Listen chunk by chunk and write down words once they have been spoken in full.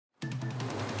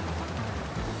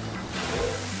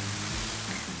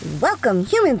Welcome,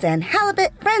 humans and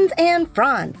halibut friends and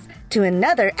fronds, to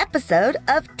another episode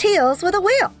of Tales with a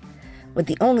Whale, with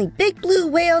the only big blue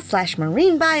whale /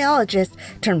 marine biologist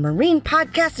turned marine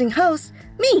podcasting host,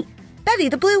 me, Betty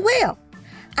the Blue Whale.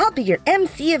 I'll be your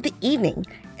MC of the evening,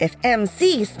 if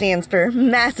MC stands for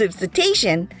massive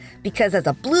cetacean, because as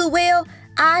a blue whale,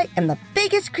 I am the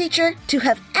biggest creature to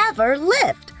have ever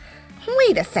lived.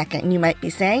 Wait a second, you might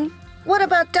be saying. What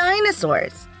about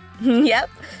dinosaurs? Yep,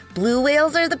 blue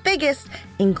whales are the biggest,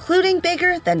 including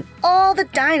bigger than all the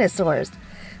dinosaurs.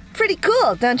 Pretty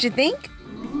cool, don't you think?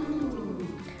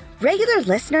 Regular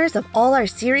listeners of all our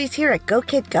series here at Go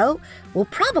Kid Go will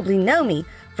probably know me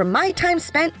from my time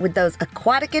spent with those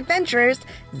aquatic adventurers,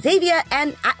 Xavier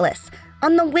and Atlas,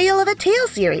 on the Whale of a Tale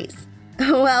series.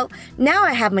 Well, now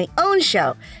I have my own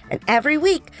show, and every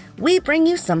week we bring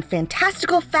you some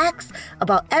fantastical facts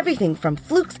about everything from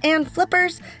flukes and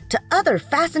flippers to other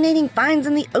fascinating finds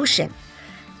in the ocean.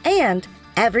 And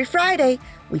every Friday,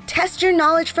 we test your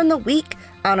knowledge from the week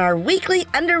on our weekly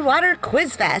underwater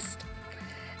quiz fest.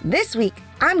 This week,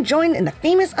 I'm joined in the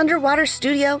famous underwater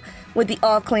studio with the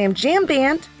All Clam Jam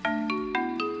Band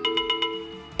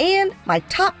and my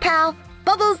top pal,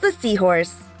 Bubbles the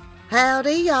Seahorse.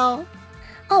 Howdy, y'all.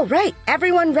 All right,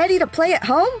 everyone ready to play at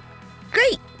home?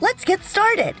 Great, let's get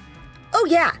started. Oh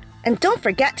yeah, and don't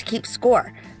forget to keep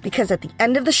score, because at the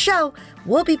end of the show,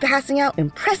 we'll be passing out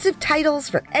impressive titles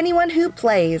for anyone who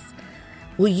plays.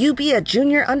 Will you be a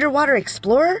junior underwater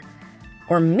explorer?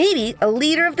 Or maybe a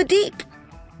leader of the deep?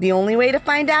 The only way to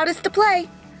find out is to play.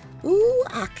 Ooh,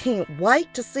 I can't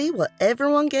wait to see what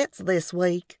everyone gets this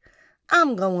week.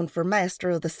 I'm going for Master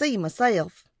of the Sea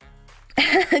myself.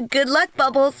 Good luck,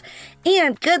 Bubbles,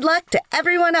 and good luck to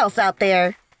everyone else out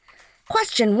there.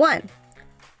 Question 1.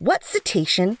 What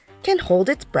cetacean can hold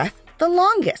its breath the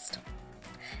longest?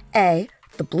 A,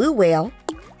 the blue whale,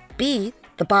 B,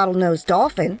 the bottlenose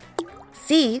dolphin,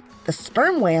 C, the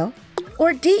sperm whale,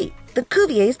 or D, the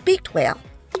Cuvier's beaked whale?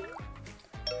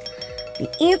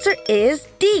 The answer is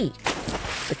D.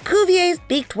 The Cuvier's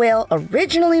beaked whale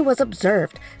originally was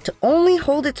observed to only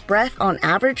hold its breath on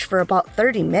average for about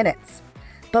 30 minutes.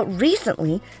 But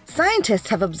recently, scientists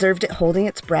have observed it holding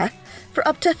its breath for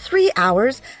up to 3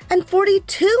 hours and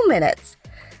 42 minutes.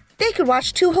 They could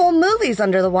watch 2 whole movies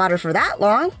under the water for that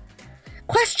long.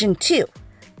 Question 2.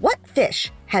 What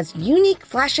fish has unique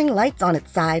flashing lights on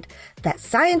its side that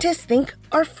scientists think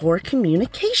are for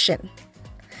communication?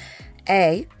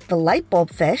 A, the light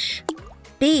bulb fish,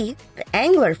 B, the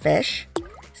anglerfish,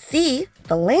 C,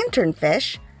 the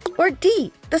lanternfish, or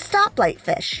D, the stoplight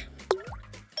fish?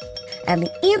 And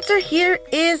the answer here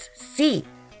is C,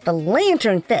 the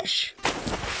lanternfish.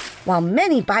 While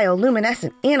many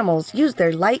bioluminescent animals use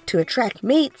their light to attract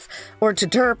mates or to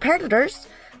deter predators,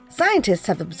 scientists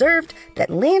have observed that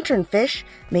lanternfish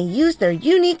may use their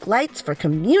unique lights for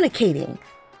communicating.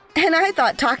 And I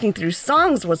thought talking through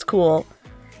songs was cool.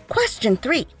 Question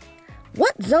 3.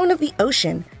 What zone of the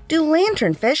ocean do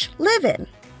lanternfish live in?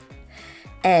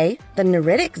 A, the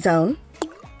Neritic zone,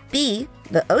 B,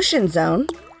 the ocean zone,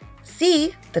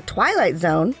 C, the twilight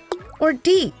zone, or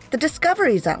D, the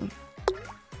discovery zone?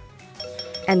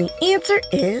 And the answer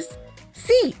is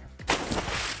C.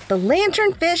 The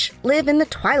lanternfish live in the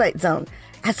twilight zone,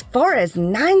 as far as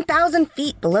 9,000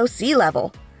 feet below sea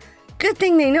level. Good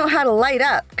thing they know how to light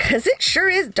up, because it sure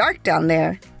is dark down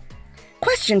there.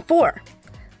 Question 4.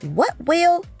 What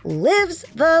whale lives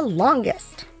the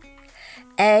longest?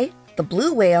 A, the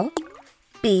blue whale,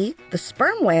 B, the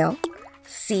sperm whale,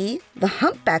 C, the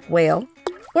humpback whale,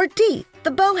 or D,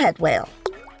 the bowhead whale?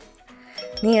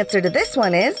 The answer to this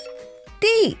one is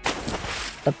D.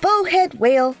 The bowhead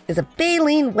whale is a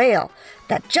baleen whale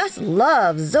that just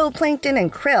loves zooplankton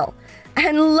and krill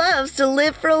and loves to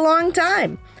live for a long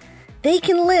time. They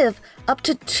can live up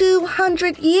to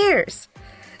 200 years.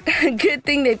 Good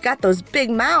thing they've got those big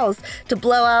mouths to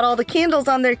blow out all the candles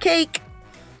on their cake.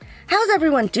 How's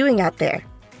everyone doing out there?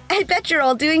 I bet you're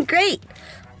all doing great.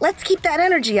 Let's keep that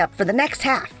energy up for the next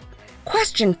half.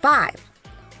 Question 5.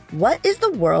 What is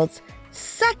the world's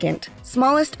second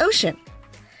smallest ocean?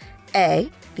 A,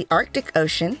 the Arctic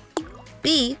Ocean,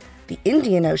 B, the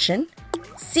Indian Ocean,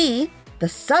 C, the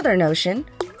Southern Ocean,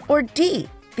 or D,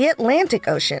 the Atlantic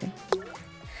Ocean?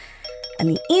 And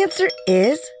the answer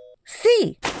is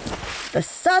C. The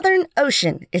Southern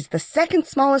Ocean is the second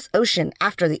smallest ocean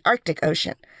after the Arctic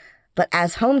Ocean. But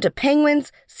as home to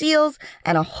penguins, seals,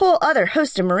 and a whole other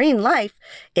host of marine life,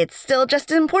 it's still just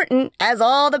as important as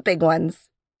all the big ones.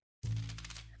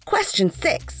 Question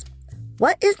 6.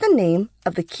 What is the name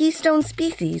of the keystone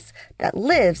species that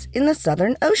lives in the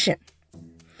Southern Ocean?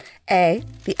 A,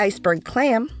 the iceberg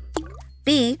clam,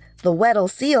 B, the Weddell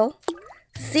seal,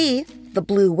 C, the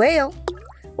blue whale,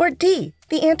 or D,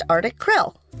 the Antarctic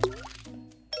krill?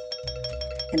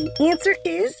 And the answer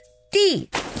is D.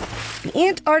 The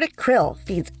Antarctic krill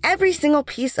feeds every single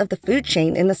piece of the food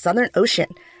chain in the Southern Ocean,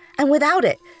 and without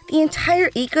it, the entire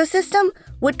ecosystem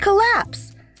would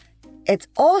collapse. It's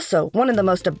also one of the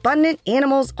most abundant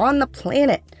animals on the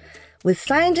planet, with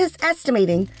scientists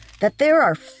estimating that there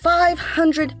are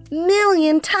 500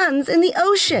 million tons in the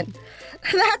ocean.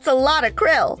 That's a lot of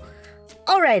krill.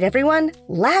 All right, everyone,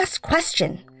 last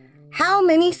question. How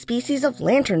many species of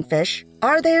lanternfish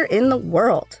are there in the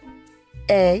world?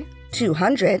 A,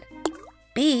 200,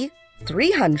 B,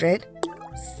 300,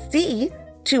 C,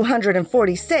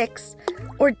 246,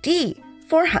 or D,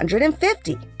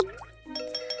 450?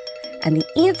 And the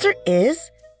answer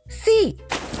is C.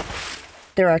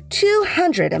 There are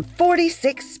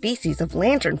 246 species of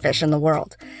lanternfish in the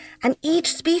world, and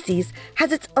each species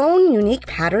has its own unique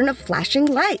pattern of flashing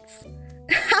lights.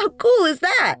 How cool is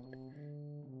that?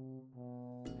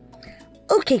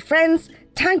 Okay, friends,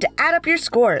 time to add up your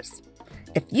scores.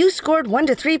 If you scored 1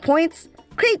 to 3 points,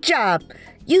 great job!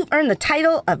 You've earned the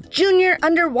title of Junior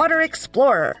Underwater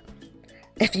Explorer.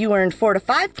 If you earned 4 to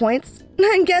 5 points,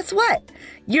 then guess what?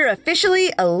 You're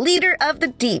officially a leader of the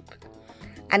deep.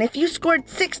 And if you scored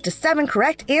 6 to 7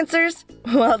 correct answers,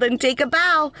 well then take a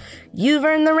bow. You've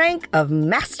earned the rank of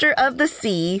Master of the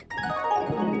Sea.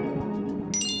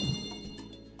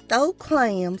 Oh,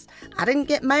 clams. I didn't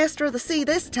get Master of the Sea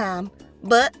this time,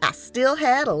 but I still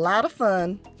had a lot of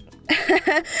fun.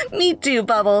 Me too,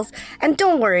 Bubbles. And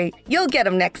don't worry, you'll get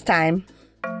them next time.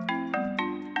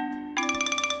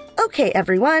 Okay,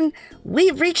 everyone,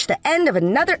 we've reached the end of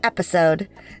another episode.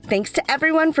 Thanks to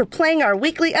everyone for playing our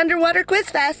weekly underwater quiz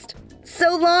fest.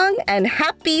 So long and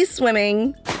happy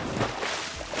swimming.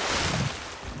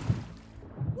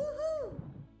 Woohoo!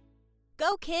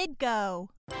 Go, kid, go.